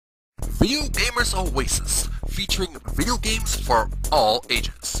Video Gamers Oasis, featuring video games for all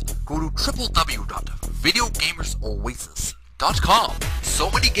ages. Go to www.videogamersoasis.com.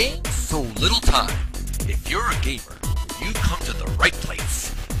 So many games, so little time. If you're a gamer, you come to the right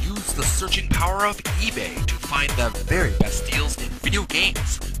place. Use the searching power of eBay to find the very best deals in video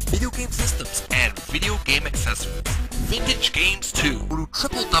games, video game systems, and video game accessories. Vintage games too. Go to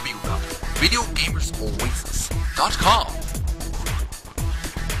www.videogamersoasis.com.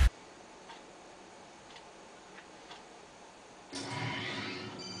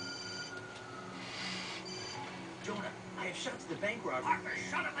 Jonah, I have shot to the bank robbery. Arthur,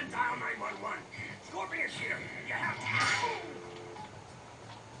 shut up and dial 911. Scorpion's here. You have to move.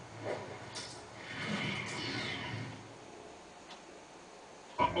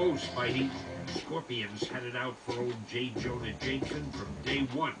 Uh-oh, Spidey. Scorpions had it out for old Jonah Jameson from day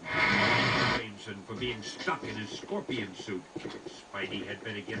one. Jameson for being stuck in his scorpion suit. Spidey had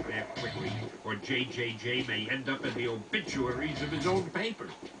better get there quickly, or JJJ may end up in the obituaries of his own paper.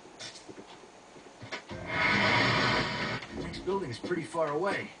 The next building is pretty far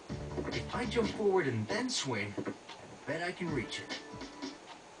away. If I jump forward and then swing, I bet I can reach it.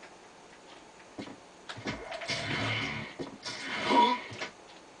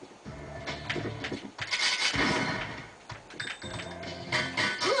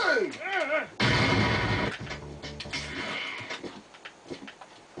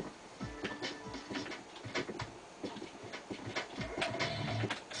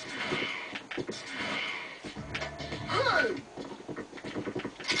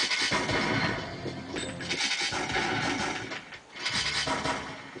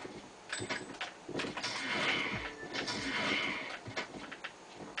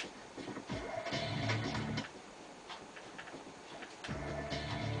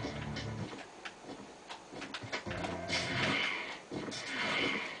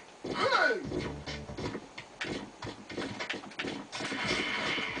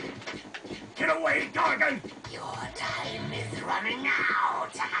 Get away, Gargan! Your time is running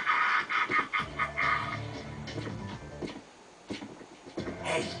out.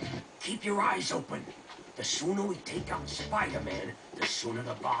 Hey, keep your eyes open. The sooner we take out Spider-Man, the sooner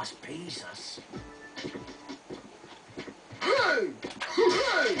the boss pays us.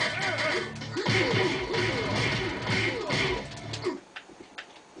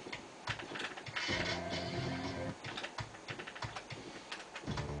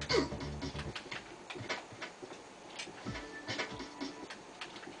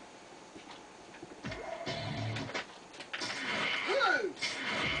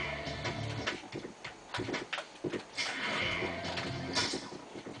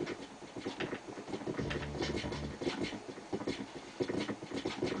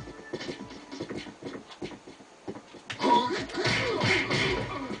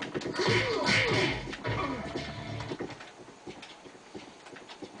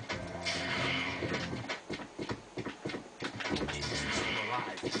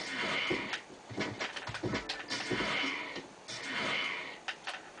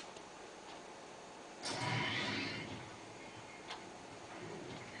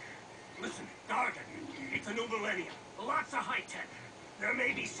 Listen, Gargan, it's a new millennium. Lots of high-tech. There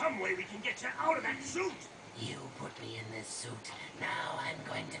may be some way we can get you out of that suit. You put me in this suit. Now I'm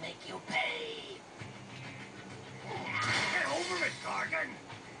going to make you pay. Get over it, Gargan.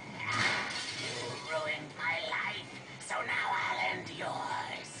 You ruined my life, so now I'll end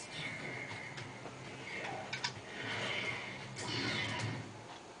yours.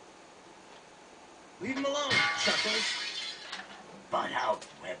 Leave him alone, Chuckles. Butt out,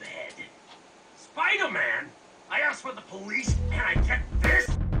 webhead. Spider-Man? I asked for the police, and I get this?